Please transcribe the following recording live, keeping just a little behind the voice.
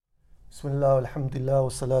بسم الله والحمد لله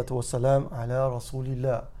والصلاة والسلام على رسول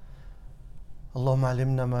الله اللهم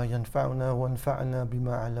علمنا ما ينفعنا وانفعنا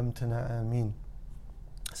بما علمتنا آمين.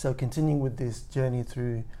 So continuing with this journey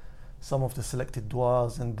through some of the selected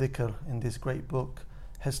du'as and dhikr in this great book,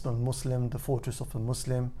 Hisn al-Muslim, the fortress of the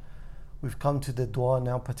Muslim, we've come to the dua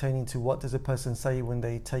now pertaining to what does a person say when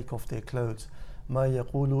they take off their clothes. ما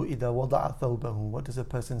يقول إذا وضع ثوبه. What does a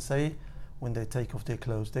person say when they take off their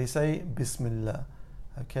clothes? They say Bismillah.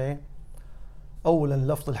 Okay. أولا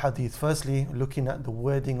لفظ الحديث. Firstly, looking at the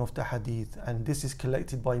wording of the hadith, and this is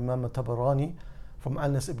collected by Imam Tabarani from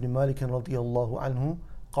Anas ibn Malik رضي الله عنه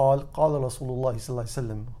قال قال رسول الله صلى الله عليه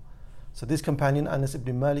وسلم. So this companion Anas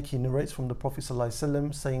ibn Malik, he narrates from the Prophet صلى الله عليه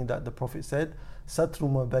وسلم saying that the Prophet said ستر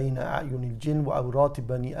ما بين أعين الجن وعورات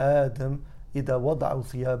بني آدم إذا وضعوا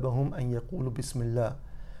ثيابهم أن يقولوا بسم الله.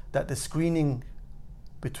 That the screening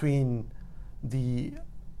between the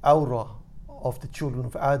aura of the children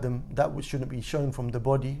of Adam, that which shouldn't be shown from the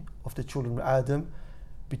body of the children of Adam,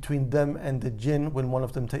 between them and the jinn when one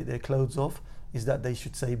of them take their clothes off, is that they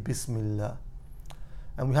should say Bismillah.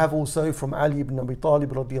 And we have also from Ali ibn Abi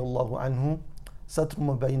Talib radiyallahu anhu, ستر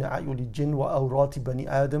ما بين أعين الجن وأورات بني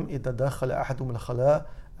آدم إذا دخل أحدهم الخلاء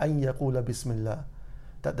أن يقول بسم الله.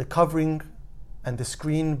 That the covering and the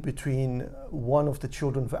screen between one of the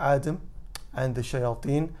children of Adam and the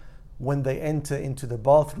shayateen when they enter into the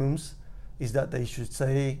bathrooms is that they should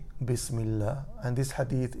say Bismillah. And this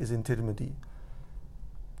hadith is in Tirmidhi.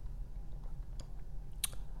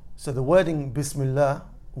 So the wording Bismillah,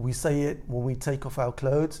 we say it when we take off our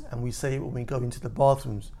clothes and we say it when we go into the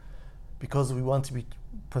bathrooms, because we want to be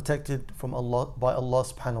protected from Allah by Allah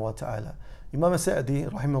subhanahu wa ta'ala. Imam Sa'di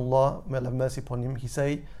rahimahullah, may Allah have mercy upon him, he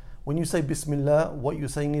say, when you say Bismillah, what you're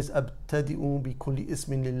saying is Abtadi'u bi kulli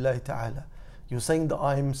ismin lillahi ta'ala. You're saying that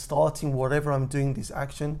I'm starting whatever I'm doing, this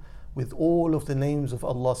action, with all of the names of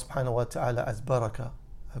Allah subhanahu wa ta'ala as barakah.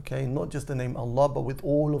 Okay, not just the name Allah, but with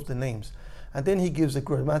all of the names. And then he gives a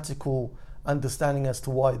grammatical understanding as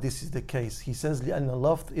to why this is the case. He says لأن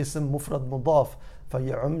اللفظ اسم مفرد مضاف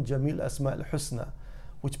فيعم جميع الأسماء الحسنى,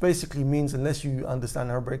 which basically means, unless you understand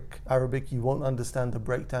Arabic, you won't understand the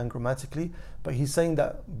breakdown grammatically. But he's saying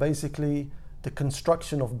that basically the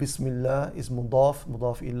construction of Bismillah is mudaf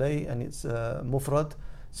ilay, and it's mufrad,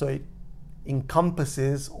 so it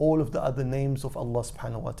encompasses all of the other names of Allah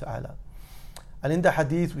subhanahu wa ta'ala. And in the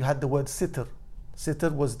hadith we had the word sitr.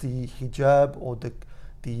 Sitr was the hijab, or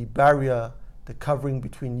the barrier, the covering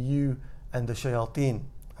between you and the shayateen.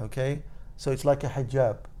 Okay, so it's like a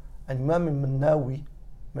hijab. And Imam al-Nawawi,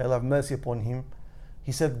 may Allah have mercy upon him,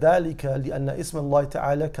 he said ذلك لأن اسم الله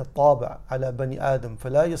تعالى كالطابع على بني آدم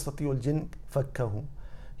فلا يستطيع الجن فكه.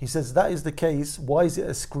 He says that is the case. Why is it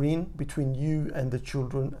a screen between you and the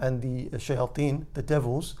children and the shayateen, the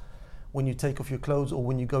devils, when you take off your clothes or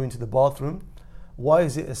when you go into the bathroom? Why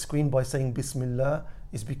is it a screen by saying Bismillah?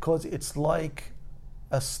 Is because it's like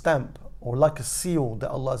a stamp or like a seal that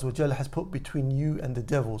Allah Azza wa Jalla has put between you and the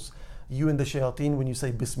devils, you and the shayateen, when you say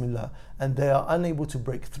Bismillah, and they are unable to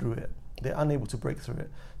break through it. They're unable to break through it.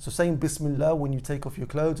 So saying Bismillah when you take off your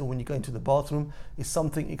clothes or when you go into the bathroom is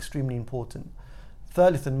something extremely important.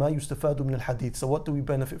 ثالثا ما يستفاد من الحديث. So what do we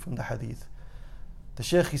benefit from the hadith? The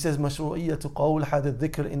Shaykh, he says مشروعية قول هذا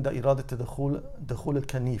الذكر عند إرادة دخول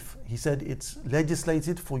الكنيف. He said it's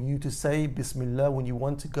legislated for you to say Bismillah when you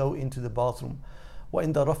want to go into the bathroom.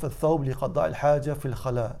 وعند رفع الثوب لقضاء الحاجة في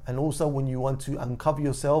الخلاء. And also when you want to uncover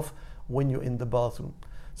yourself when you're in the bathroom.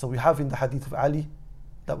 So we have in the hadith of Ali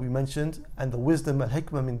that we mentioned, and the wisdom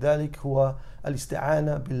al-hikmah min dhalik huwa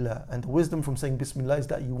al-isti'ana billah. And the wisdom from saying Bismillah is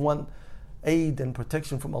that you want aid and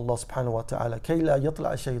protection from Allah subhanahu wa ta'ala. كي لا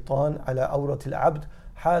يطلع الشيطان على عورة العبد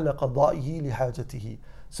حال قضائه لحاجته.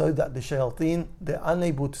 So that the shayateen, they're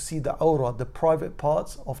unable to see the aura, the private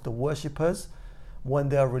parts of the worshippers when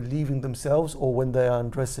they are relieving themselves or when they are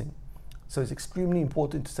undressing. So it's extremely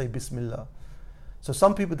important to say Bismillah. So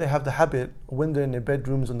some people, they have the habit when they're in their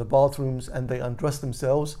bedrooms and the bathrooms and they undress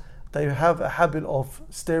themselves, they have a habit of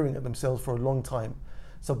staring at themselves for a long time.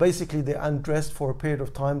 So basically they're undressed for a period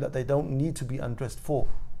of time that they don't need to be undressed for.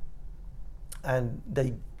 And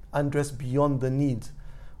they undress beyond the need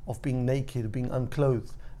of being naked, being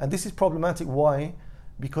unclothed. And this is problematic. Why?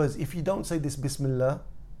 Because if you don't say this Bismillah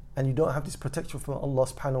and you don't have this protection from Allah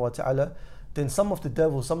subhanahu wa ta'ala, then some of the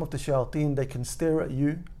devils, some of the shayateen, they can stare at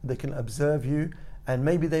you, they can observe you, and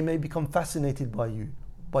maybe they may become fascinated by you,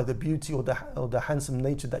 by the beauty or the handsome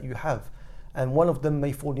nature that you have. And one of them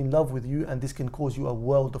may fall in love with you, and this can cause you a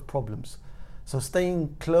world of problems. So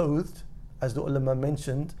staying clothed, as the ulama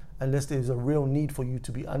mentioned, unless there is a real need for you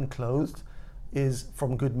to be unclothed, is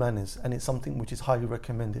from good manners, and it's something which is highly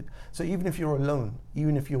recommended. So even if you're alone,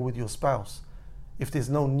 even if you're with your spouse, if there's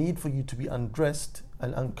no need for you to be undressed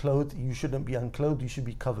and unclothed, you shouldn't be unclothed, you should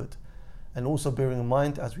be covered. And also bearing in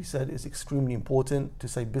mind, as we said, it's extremely important to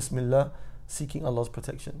say Bismillah, seeking Allah's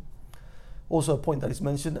protection. Also a point that is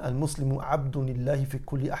mentioned, Al-Muslimu abdun lillahi fi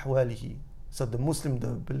kulli ahwalihi. So the Muslim, the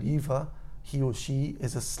believer, he or she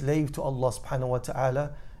is a slave to Allah subhanahu wa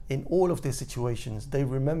ta'ala in all of their situations. They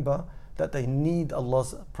remember that they need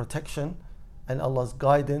Allah's protection and Allah's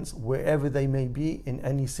guidance wherever they may be, in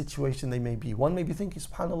any situation they may be. One may be thinking,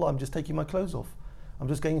 subhanAllah, I'm just taking my clothes off, I'm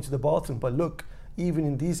just going into the bathroom. But look, even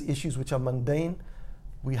in these issues which are mundane,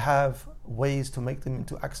 we have ways to make them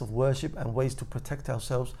into acts of worship and ways to protect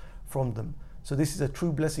ourselves from them. So this is a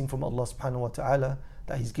true blessing from Allah subhanahu wa ta'ala,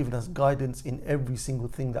 that He's given us guidance in every single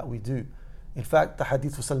thing that we do. In fact, the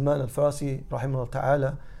hadith of Salman al-Farsi rahimahullah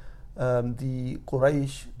ta'ala, the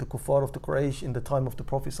Quraysh, the kuffar of the Quraysh in the time of the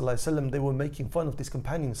Prophet ﷺ, they were making fun of this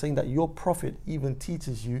companion, saying that your Prophet even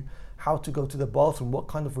teaches you how to go to the bathroom. What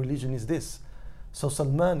kind of religion is this? So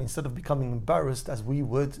Salman, instead of becoming embarrassed as we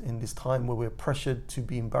would in this time where we're pressured to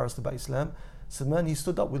be embarrassed about Islam, Salman, he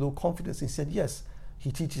stood up with all confidence and said, yes,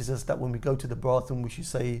 he teaches us that when we go to the bathroom, we should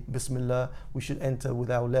say Bismillah, we should enter with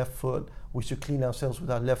our left foot, we should clean ourselves with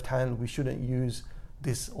our left hand, we shouldn't use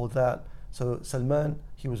this or that. So Salman,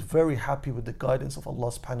 he was very happy with the guidance of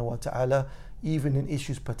Allah subhanahu wa ta'ala, even in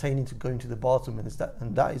issues pertaining to going to the bathroom,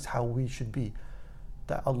 and that is how we should be.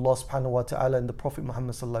 That Allah subhanahu wa ta'ala and the Prophet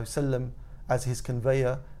Muhammad sallallahu alaihi wasallam, as his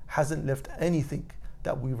conveyor, hasn't left anything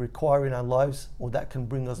that we require in our lives or that can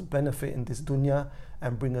bring us benefit in this dunya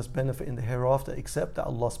and bring us benefit in the hereafter, except that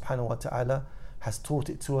Allah subhanahu wa ta'ala has taught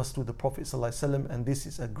it to us through the Prophet sallallahu alaihi wasallam. And this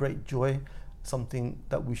is a great joy, something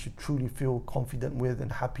that we should truly feel confident with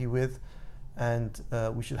and happy with, and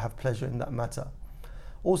we should have pleasure in that matter.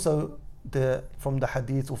 Also, from the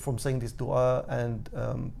hadith, or from saying this dua, and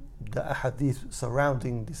the ahadith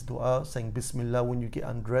surrounding this dua, saying Bismillah when you get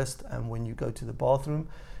undressed and when you go to the bathroom,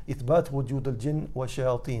 إثبات وجود الجن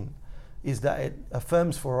والشياطين, is that it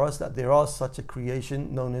affirms for us that there are such a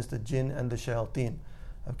creation known as the jinn and the shayateen,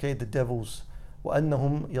 okay, the devils.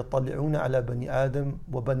 وأنهم يطلعون على بني آدم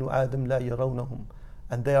وبنو آدم لا يرونهم,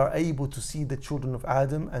 and they are able to see the children of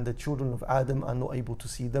Adam, and the children of Adam are not able to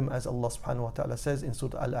see them, as Allah subhanahu wa ta'ala says in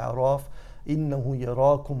Surah Al-A'raf, إِنَّهُ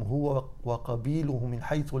يَرَاكُمْ هُوَ وَقَبِيلُهُ مِنْ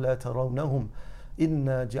حَيْثُ لَا تَرَوْنَهُمْ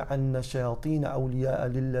إِنَّا جَعَلْنَا الشَّيَاطِينَ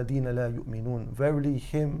أَوْلِيَاءَ لِلَّذِينَ لَا يُؤْمِنُونَ. Verily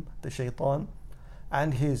him, the shaitan,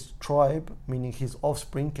 and his tribe, meaning his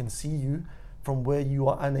offspring, can see you from where you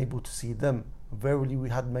are unable to see them. Verily we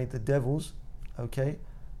had made the devils, okay,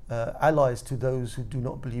 allies to those who do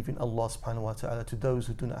not believe in Allah subhanahu wa ta'ala, to those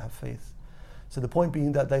who do not have faith. So the point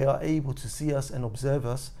being that they are able to see us and observe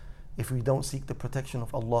us if we don't seek the protection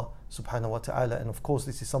of Allah subhanahu wa ta'ala. And of course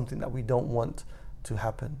this is something that we don't want to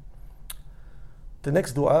happen. The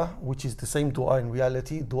next dua, which is the same dua in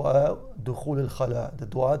reality, dua dukhul al-khala, the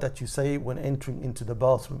dua that you say when entering into the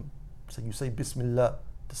bathroom. So you say Bismillah,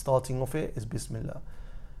 the starting of it is Bismillah.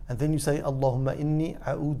 And then you say, Allahumma inni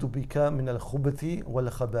a'udhu bika min al-khubathi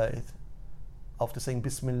wal-khaba'ith. After saying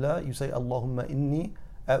Bismillah, you say, Allahumma inni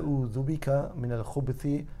a'udhu bika min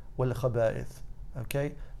al-khubathi wal-khaba'ith.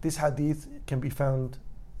 Okay? This hadith can be found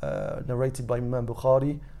narrated by Imam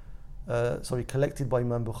Bukhari, collected by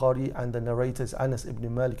Imam Bukhari, and the narrator is Anas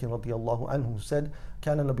ibn Malik radiyallahu anhu, who said,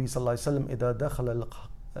 كان النبي صلى الله عليه وسلم إذا دخل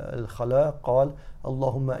الخلاء قال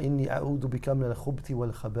اللهم إني أعوذ بك من الخبث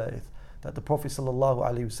والخبائث. That the Prophet sallallahu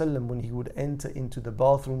alaihi wasallam, when he would enter into the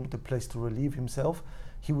bathroom, the place to relieve himself,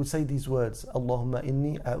 he would say these words, Allahumma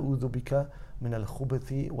inni a'udhu bika min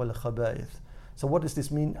al-khubathi wal-khaba'ith. So what does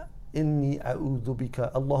this mean? Inni a'udhu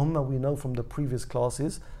bika. Allahumma, we know from the previous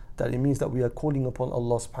classes that it means that we are calling upon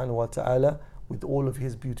Allah subhanahu wa ta'ala with all of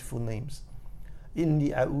his beautiful names.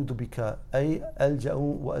 Inni a'udhu bika, ay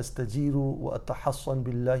alja'u wa astajiru wa atahassan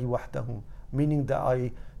billahi wahdahu, meaning that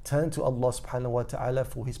I turn to Allah subhanahu wa ta'ala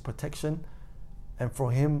for his protection and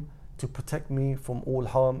for him to protect me from all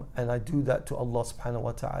harm, and I do that to Allah subhanahu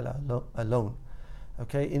wa ta'ala alone.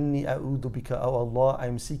 Okay, inni a'udhu bika, O Allah, I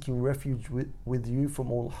am seeking refuge with you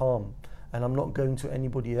from all harm, and I'm not going to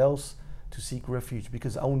anybody else to seek refuge,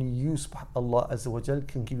 because only you, Allah Azza wa Jal,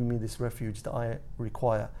 can give me this refuge that I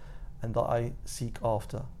require and that I seek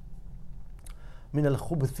after. Min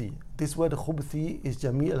al-khubathi. This word khubathi is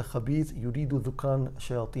jami' al-khabith yuridu dhukran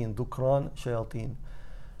shayateen.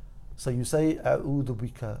 So you say a'udhu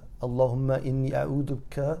bika, Allahumma inni a'udhu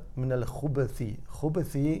bika min al-khubathi.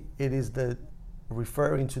 Khubathi, it is the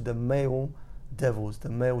referring to the male devils, the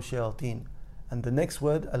male shayateen. And the next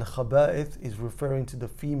word, al-khaba'ith, is referring to the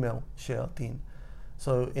female shayateen.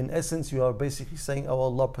 So in essence, you are basically saying, oh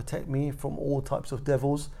Allah, protect me from all types of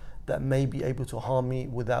devils that may be able to harm me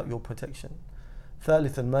without your protection.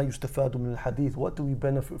 ثالثا ما يستفاد من الحديث. What do we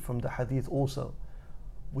benefit from the hadith also?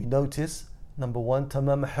 We notice, number one,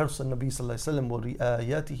 تمام حرص النبي صلى الله عليه وسلم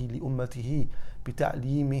ورعايته لأمته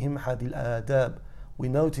بتعليمهم هذه الآداب. We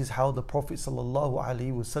notice how the Prophet sallallahu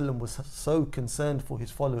alaihi wasallam was so concerned for his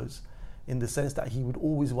followers, in the sense that he would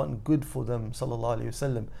always want good for them sallallahu alaihi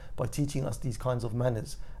wasallam by teaching us these kinds of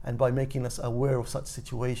manners and by making us aware of such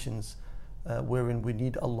situations wherein we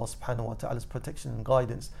need Allah subhanahu wa ta'ala's protection and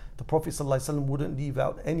guidance. The Prophet sallallahu alaihi wasallam wouldn't leave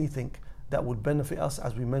out anything that would benefit us,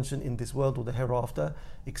 as we mentioned, in this world or the hereafter,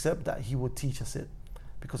 except that he would teach us it,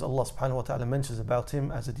 because Allah subhanahu wa ta'ala mentions about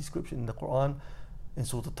him as a description in the Quran in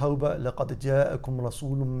Surah At-Tawbah, لَقَدْ جَاءَكُمْ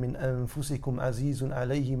رَسُولٌ مِّنْ أَنفُسِكُمْ عَزِيزٌ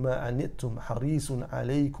عَلَيْهِ مَا عَنِتُّمْ حَرِيصٌ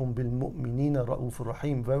عَلَيْكُمْ بِالْمُؤْمِنِينَ رَءُوفٌ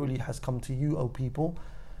رَحِيمٌ. Verily has come to you, O people,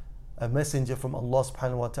 a messenger from Allah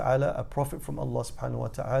subhanahu wa ta'ala, a prophet from Allah subhanahu wa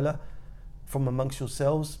ta'ala, from amongst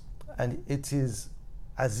yourselves, and it is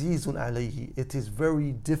azizun alayhi, it is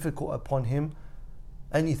very difficult upon him,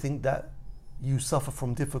 anything that you suffer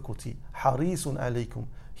from difficulty. Harisun alaykum,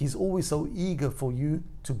 he's always so eager for you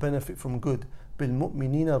to benefit from good. Bil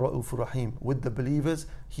mu'minina ra'uf rahim, with the believers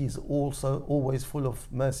he is also always full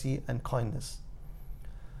of mercy and kindness.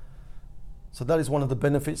 So that is one of the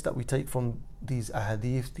benefits that we take from these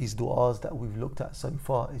ahadith, these du'as that we've looked at so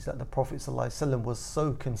far, is that the Prophet ﷺ was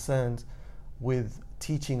so concerned with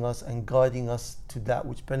teaching us and guiding us to that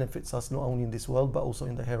which benefits us not only in this world but also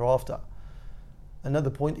in the hereafter.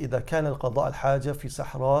 Another point, إذا كان القضاء الحاجة في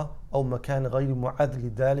صحراء أو مكان غير معد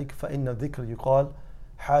لذلك فإن الذكر يقال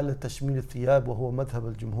حال تشميل الثياب وهو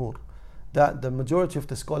مذهب الجمهور. That the majority of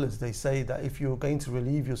the scholars, they say that if you're going to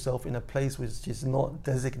relieve yourself in a place which is not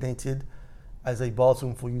designated as a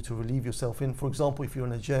bathroom for you to relieve yourself in, for example, if you're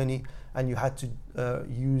on a journey and you had to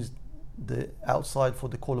use the outside for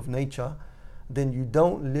the call of nature, then you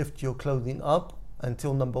don't lift your clothing up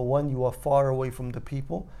until, number one, you are far away from the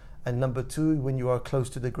people, and number two, when you are close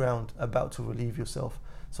to the ground about to relieve yourself.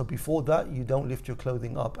 So before that, you don't lift your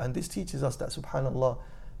clothing up. And this teaches us that, subhanAllah,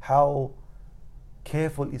 how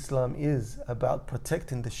careful Islam is about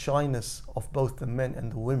protecting the shyness of both the men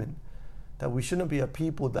and the women. That we shouldn't be a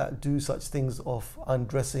people that do such things of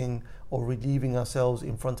undressing or relieving ourselves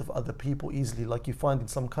in front of other people easily, like you find in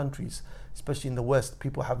some countries, especially in the West.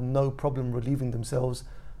 People have no problem relieving themselves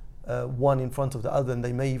one in front of the other, and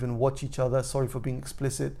they may even watch each other, sorry for being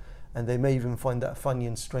explicit, and they may even find that funny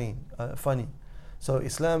and funny. So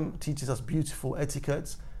Islam teaches us beautiful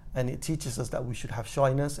etiquettes, and it teaches us that we should have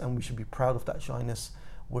shyness, and we should be proud of that shyness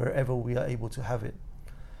wherever we are able to have it.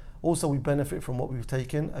 Also, we benefit from what we've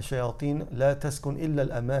taken. الشياطين لا تسكن إلا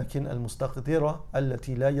الأماكن المستقذرة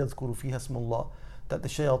التي لا يذكر فيها اسم الله. That the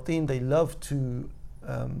shayateen, they love to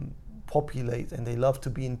populate, and they love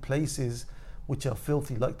to be in places which are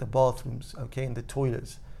filthy, like the bathrooms, okay, and the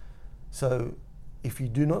toilets. So if you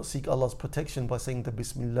do not seek Allah's protection by saying the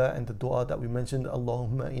Bismillah and the dua that we mentioned,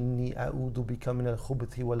 Allahumma inni a'udhu bika min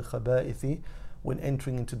al-khubuthi wal-khaba'ithi, when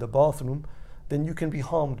entering into the bathroom, then you can be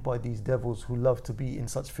harmed by these devils who love to be in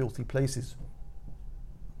such filthy places.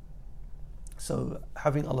 So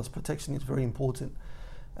having Allah's protection is very important.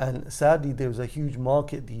 And sadly, there is a huge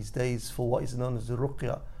market these days for what is known as the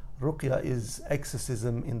ruqya. Ruqya is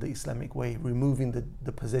exorcism in the Islamic way, removing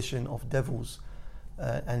the possession of devils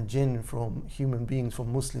and jinn from human beings,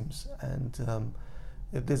 from Muslims. And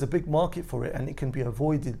there's a big market for it, and it can be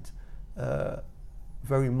avoided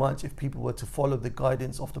very much if people were to follow the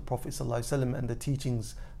guidance of the Prophet ﷺ and the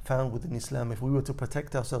teachings found within Islam. If we were to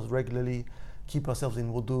protect ourselves regularly, keep ourselves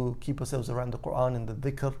in wudu, keep ourselves around the Quran and the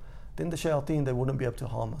dhikr, then the shayateen, they wouldn't be able to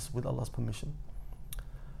harm us with Allah's permission.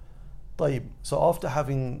 طيب. So after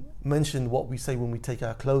having mentioned what we say when we take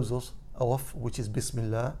our clothes off, which is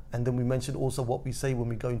Bismillah, and then we mentioned also what we say when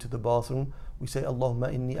we go into the bathroom, we say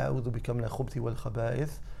Allahumma inni a'udhu bika min al-khubuthi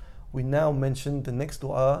wal-khaba'ith. We now mention the next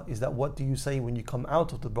dua is that what do you say when you come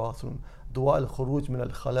out of the bathroom? Dua al-khuruj min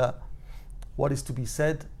al-khala. What is to be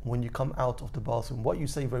said when you come out of the bathroom? What you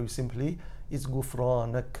say very simply is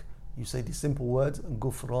Ghufranak. You say the simple words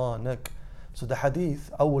Ghufranak. So the hadith,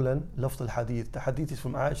 أولا لفظ الحديث. The hadith is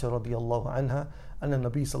from Aisha رضي الله عنها أن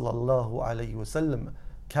النبي صلى الله عليه وسلم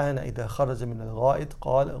كان إذا خرج من الغائط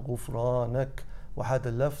قال غفرانك. وهذا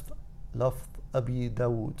اللفظ لفظ أبي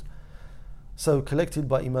داود. So collected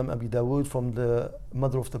by Imam Abi Dawood from the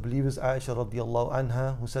mother of the believers, Aisha radiallahu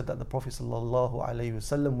anha, who said that the Prophet sallallahu alayhi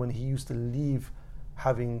wasallam, when he used to leave,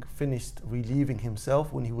 having finished relieving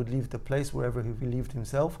himself, when he would leave the place wherever he relieved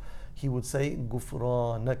himself, he would say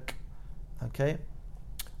غفرانك. Okay,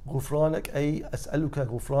 غفرانك أي أسألك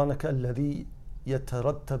غفرانك الذي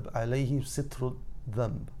يترتب عليه ستر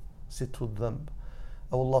الذنب. ستر الذنب.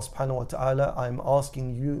 O Allah subhanahu wa ta'ala, I am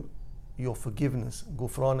asking you your forgiveness.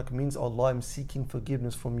 Ghufranak means, Allah, I'm seeking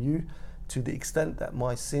forgiveness from you to the extent that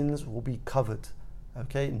my sins will be covered.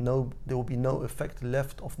 Okay, there will be no effect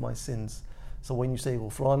left of my sins. So when you say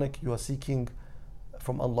Ghufranak, you are seeking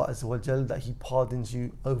from Allah Azza wa Jal that He pardons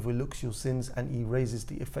you, overlooks your sins, and erases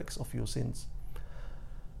the effects of your sins.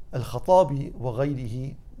 Al-Khattabi wa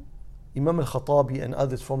ghayrihi, Imam Al-Khattabi and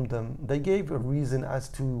others from them, they gave a reason as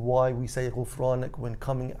to why we say Ghufranak when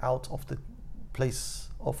coming out of the place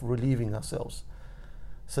of relieving ourselves.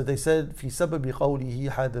 So they said, في سبب قوله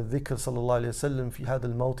هذا الذكر صلى الله عليه وسلم في هذا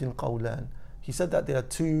الموطن قولان. He said that there are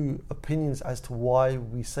two opinions as to why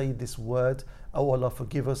we say this word, "Oh Allah,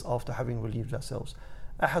 forgive us," after having relieved ourselves.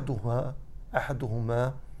 أحدهما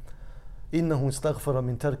إنه استغفر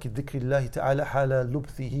من ترك ذكر الله تعالى حال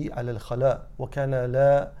لبثه على الخلاء وكان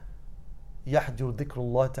لا يحجر ذكر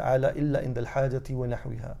الله تعالى إلا عند الحاجة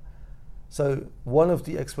ونحوها. So one of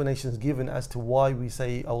the explanations given as to why we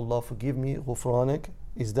say, "Oh Allah, forgive me," Ghufranak,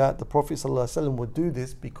 is that the Prophet ﷺ would do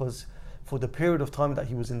this because for the period of time that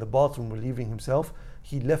he was in the bathroom relieving himself,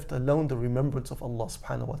 he left alone the remembrance of Allah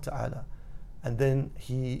subhanahu wa ta'ala. And then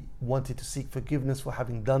he wanted to seek forgiveness for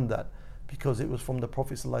having done that, because it was from the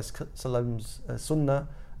Prophet ﷺ's sunnah,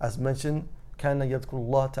 as mentioned, كان يذكر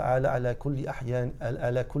الله تعالى على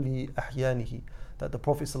كل أحيانه, that the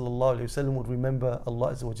Prophet ﷺ would remember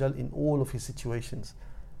Allah Azza wa Jal in all of his situations.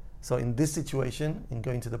 So in this situation, in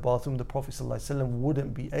going to the bathroom, the Prophet ﷺ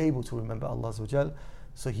wouldn't be able to remember Allah Azza wa Jal,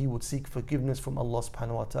 so he would seek forgiveness from Allah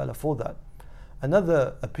subhanahu wa ta'ala for that.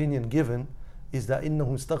 Another opinion given is that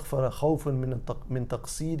إنه استغفر خوفا من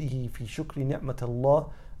تقصيره في شكر نعمة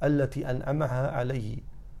الله التي أنعمها عليه.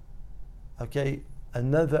 Okay,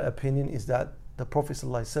 another opinion is that the Prophet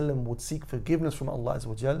ﷺ would seek forgiveness from Allah Azza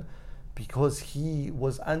wa Jal because he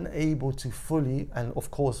was unable to fully, and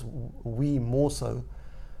of course we more so,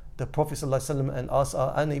 the Prophet ﷺ and us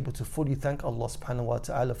are unable to fully thank Allah subhanahu wa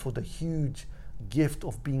ta'ala for the huge gift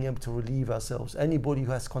of being able to relieve ourselves. Anybody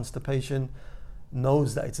who has constipation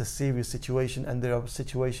knows that it's a serious situation, and there are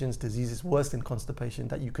situations, diseases worse than constipation,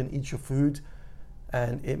 that you can eat your food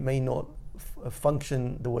and it may not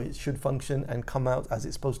function the way it should function and come out as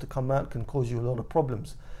it's supposed to come out, can cause you a lot of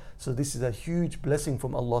problems. So this is a huge blessing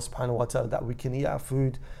from Allah subhanahu wa ta'ala, that we can eat our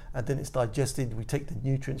food and then it's digested, we take the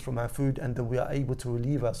nutrients from our food, and then we are able to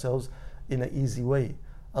relieve ourselves in an easy way,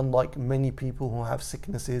 unlike many people who have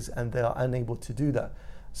sicknesses and they are unable to do that.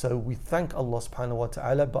 So we thank Allah subhanahu wa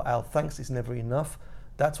ta'ala, but our thanks is never enough.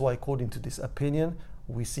 That's why, according to this opinion,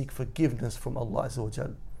 we seek forgiveness from Allah Azza wa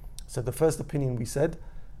Jal. So the first opinion we said,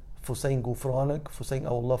 for saying Ghufranak, for saying,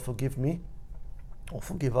 "Oh Allah, forgive me," or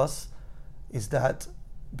forgive us, is that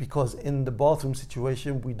because in the bathroom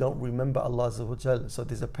situation we don't remember Allah Azza wa Jal. So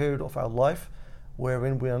there's a period of our life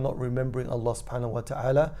wherein we are not remembering Allah subhanahu wa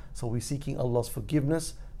ta'ala, so we're seeking Allah's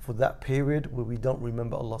forgiveness for that period where we don't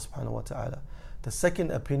remember Allah subhanahu wa ta'ala. The second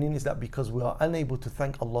opinion is that because we are unable to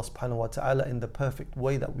thank Allah subhanahu wa ta'ala in the perfect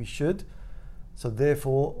way that we should, so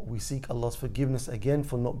therefore we seek Allah's forgiveness again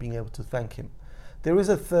for not being able to thank Him. There is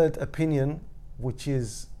a third opinion which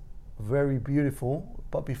is very beautiful,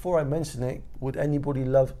 but before I mention it, would anybody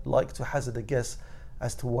like to hazard a guess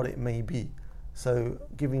as to what it may be? So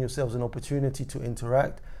giving yourselves an opportunity to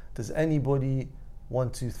interact. Does anybody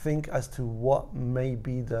want to think as to what may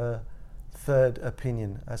be the third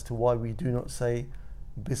opinion as to why we do not say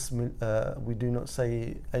we do not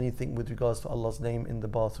say anything with regards to Allah's name in the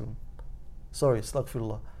bathroom? Sorry,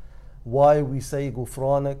 astaghfirullah. Why we say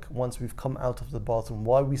Ghufranak once we've come out of the bathroom?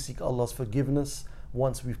 Why we seek Allah's forgiveness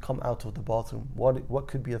once we've come out of the bathroom? What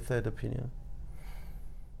could be a third opinion?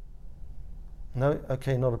 No?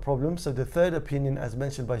 Okay, not a problem. So the third opinion, as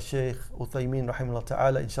mentioned by Shaykh Uthaymeen rahimahullah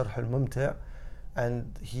ta'ala in Sharh al-Mumti',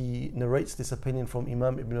 and he narrates this opinion from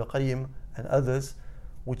Imam Ibn al-Qayyim and others,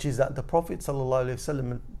 which is that the Prophet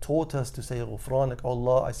ﷺ taught us to say Ghufranak,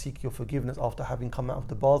 Allah, I seek your forgiveness after having come out of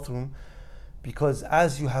the bathroom, because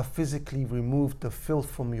as you have physically removed the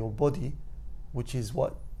filth from your body, which is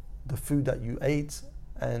what the food that you ate,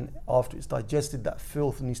 and after it's digested, that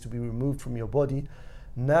filth needs to be removed from your body.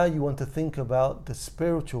 Now you want to think about the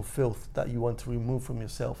spiritual filth that you want to remove from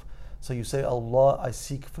yourself. So you say, Allah, I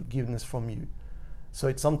seek forgiveness from you. So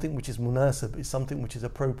it's something which is munasib, it's something which is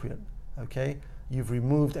appropriate. Okay? You've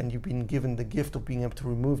removed and you've been given the gift of being able to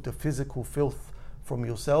remove the physical filth from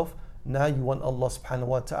yourself. Now you want Allah subhanahu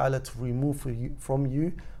wa ta'ala to remove from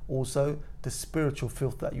you also the spiritual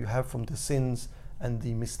filth that you have from the sins and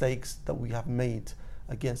the mistakes that we have made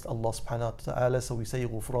against Allah subhanahu wa ta'ala. So we say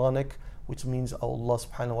Ghufranak, which means, oh Allah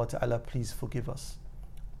subhanahu wa ta'ala, please forgive us.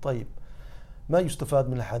 طيب. ما يستفاد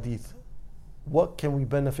من الحديث. What can we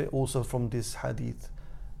benefit also from this hadith?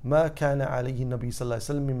 ما كان عليه النبي صلى الله عليه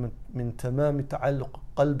وسلم من تمام تعلق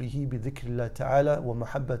قلبه بذكر الله تعالى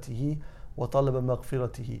ومحبته وطلب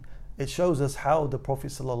مغفرته. It shows us how the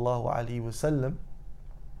Prophet صلى الله عليه وسلم,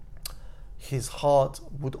 his heart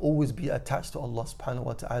would always be attached to Allah subhanahu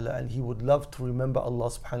wa ta'ala, and he would love to remember Allah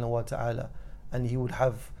subhanahu wa ta'ala, and he would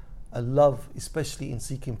have a love especially in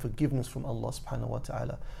seeking forgiveness from Allah subhanahu wa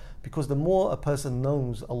ta'ala. Because the more a person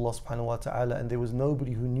knows Allah subhanahu wa ta'ala, and there was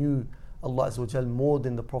nobody who knew Allah Azza wa Jal more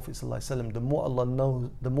than the Prophet sallallahu alaihi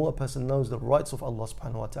wasallam, the more a person knows the rights of Allah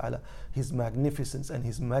subhanahu wa ta'ala, his magnificence and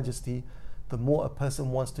his majesty, the more a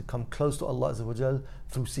person wants to come close to Allah Azza wa Jal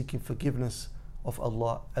through seeking forgiveness of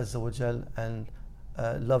Allah Azza wa Jal and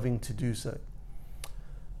loving to do so.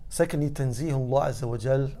 Secondly, تنزيه الله عز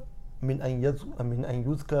وجل من أن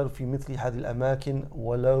يذكر في مثل هذه الأماكن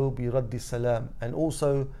ولو برد السلام. And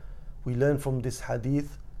also we learn from this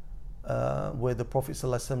hadith where the Prophet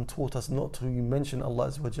ﷺ taught us not to mention Allah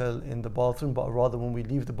Azza wa Jal in the bathroom, but rather when we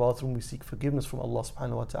leave the bathroom we seek forgiveness from Allah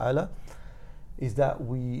subhanahu wa ta'ala, is that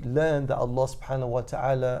we learn that Allah subhanahu wa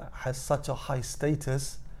ta'ala has such a high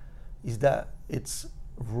status, is that it's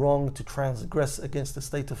wrong to transgress against the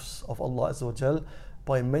status of Allah Azza wa Jal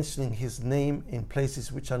by mentioning His name in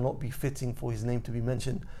places which are not befitting for His name to be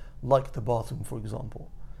mentioned, like the bathroom, for example.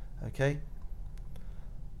 Okay?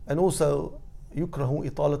 And also, يكره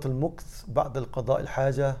إطالة المكث بعد القضاء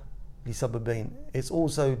الحاجة لسببين. It's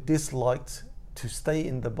also disliked to stay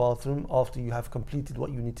in the bathroom after you have completed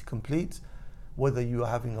what you need to complete, whether you are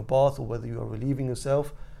having a bath or whether you are relieving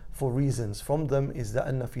yourself, for reasons. From them is that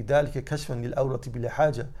أن في ذلك كشفا للعورة بلا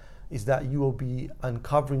حاجة, is that you will be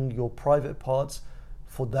uncovering your private parts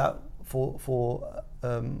for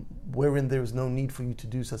wherein there is no need for you to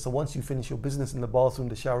do so. So once you finish your business in the bathroom,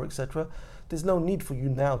 the shower, etc., there's no need for you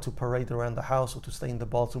now to parade around the house or to stay in the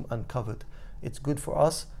bathroom uncovered. It's good for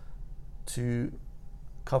us to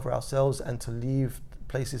cover ourselves and to leave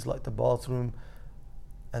places like the bathroom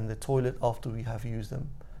and the toilet after we have used them.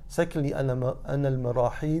 Secondly, أن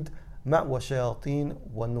المراحيض مأوى الشياطين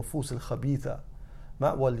والنفوس الخبيثة.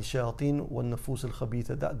 مأوى للشياطين والنفوس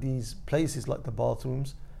الخبيثة. That these places like the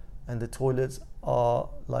bathrooms and the toilets are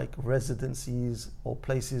like residencies or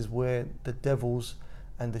places where the devils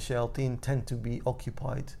and the shayateen tend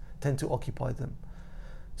to occupy them.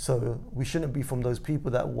 So we shouldn't be from those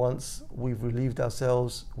people that once we've relieved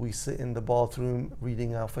ourselves, we sit in the bathroom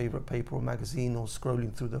reading our favorite paper or magazine or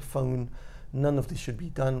scrolling through the phone. None of this should be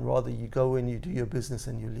done. Rather, you go in, you do your business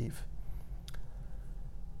and you leave.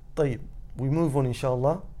 طيب, we move on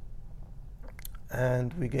inshallah,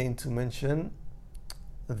 and we're going to mention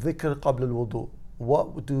ذكر قبل الوضوء.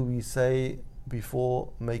 What do we say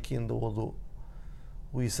before making the wudu?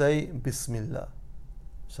 We say Bismillah.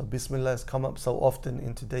 So Bismillah has come up so often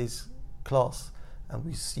in today's class, and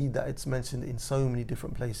we see that it's mentioned in so many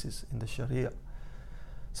different places in the Sharia.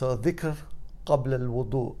 So ذكر قبل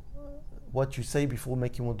الوضوء, what you say before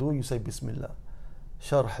making wudu, you say Bismillah.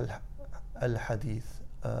 شرح الحديث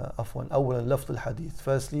عفوا أولا لفظ الحديث.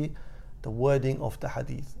 Firstly, the wording of the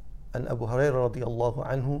hadith. And Abu Hurairah رضي الله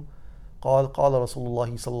عنه قال رسول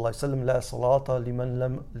الله صلى الله عليه وسلم لا صلاة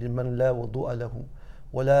لمن لا وضوء له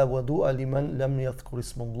ولا وضوء لمن لم يذكر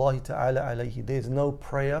اسم الله تعالى عليه. There is no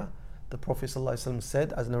prayer, the Prophet صلى الله عليه وسلم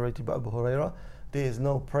said, as narrated by Abu Hurairah, there is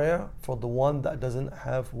no prayer for the one that doesn't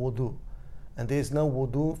have wudu, and there is no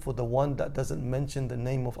wudu for the one that doesn't mention the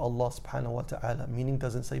name of Allah subhanahu wa ta'ala, meaning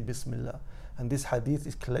doesn't say Bismillah. And this hadith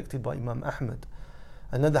is collected by Imam Ahmad.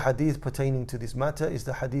 Another hadith pertaining to this matter is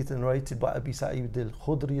the hadith narrated by Abi Sa'id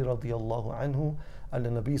al-Khudri radiyallahu anhu, أن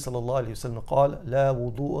النبي صلى الله عليه وسلم قال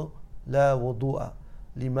لا وضوء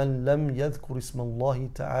لمن لم يذكر اسم الله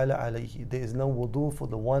تعالى عليه. There is no wudu for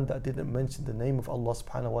the one that didn't mention the name of Allah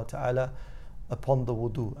subhanahu wa ta'ala upon the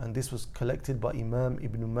wudu. And this was collected by Imam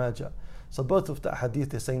Ibn Majah. So both of the hadith,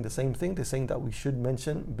 they're saying the same thing. They're saying that we should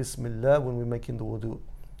mention Bismillah when we're making the wudu.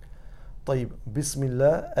 طيب,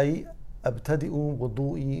 Bismillah أي أبتدئ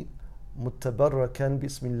وضوئي متبركا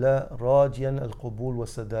بسم الله راجيا القبول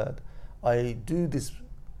والسداد. I do this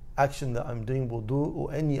action that I'm doing wudu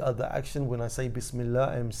or any other action when I say Bismillah,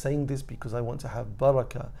 I am saying this because I want to have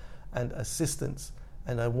barakah and assistance,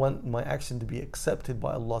 and I want my action to be accepted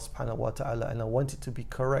by Allah subhanahu wa ta'ala, and I want it to be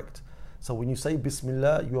correct. So when you say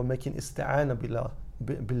Bismillah, you are making isti'ana billah,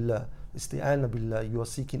 isti'ana billah, you are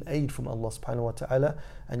seeking aid from Allah subhanahu wa ta'ala,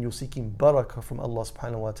 and you're seeking barakah from Allah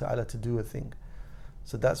subhanahu wa ta'ala to do a thing.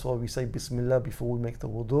 So that's why we say Bismillah before we make the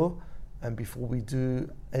wudu and before we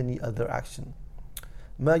do any other action.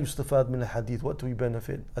 ما يستفاد من الحديث, what do we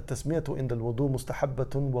benefit? التسمية عند الوضوء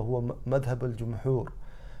مستحبة وهو مذهب الجمهور.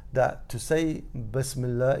 that to say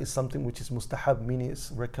Bismillah is something which is mustahab, meaning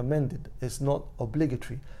it's recommended. It's not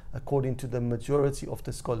obligatory, according to the majority of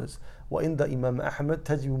the scholars. وَإِنْ Imam Ahmad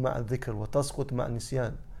تَجِبُ مَعَ الذِّكْرِ وَتَسْقُطُ مَعَ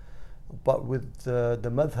النِّسْيَانِ. But with the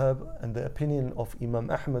madhab and the opinion of Imam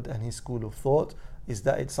Ahmad and his school of thought is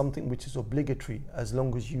that it's something which is obligatory as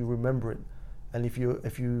long as you remember it. And if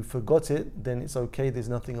you forgot it, then it's okay, there's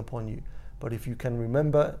nothing upon you. But if you can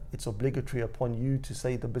remember, it's obligatory upon you to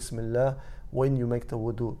say the Bismillah when you make the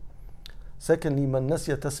wudu. Secondly, من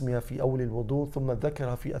نسي تسمية في أول الوضوء ثم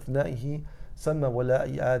ذكرها في أثنائه سمى ولا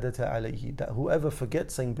إعادة عليه. That whoever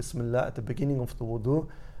forgets saying Bismillah at the beginning of the wudu,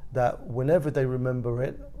 that whenever they remember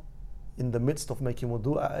it, in the midst of making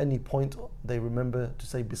wudu, at any point they remember to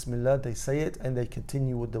say Bismillah, they say it and they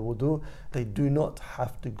continue with the wudu. They do not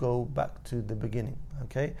have to go back to the beginning.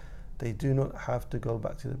 Okay? They do not have to go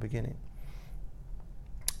back to the beginning.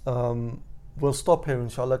 We'll stop here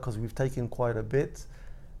inshallah because we've taken quite a bit,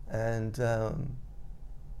 and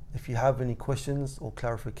if you have any questions or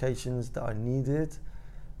clarifications that are needed,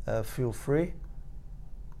 feel free.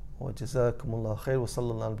 Wa jazakumullah khair wa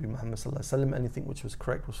sallallahu alaihi Muhammad sallallahu alaihi wasallam. Anything which was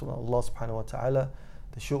correct was from Allah subhanahu wa ta'ala.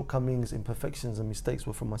 The shortcomings, imperfections and mistakes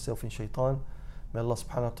were from myself and shaitan. May Allah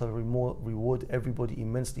subhanahu wa ta'ala reward everybody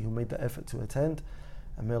immensely who made the effort to attend,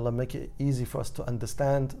 and may Allah make it easy for us to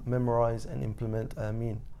understand, memorize and implement.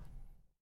 Ameen.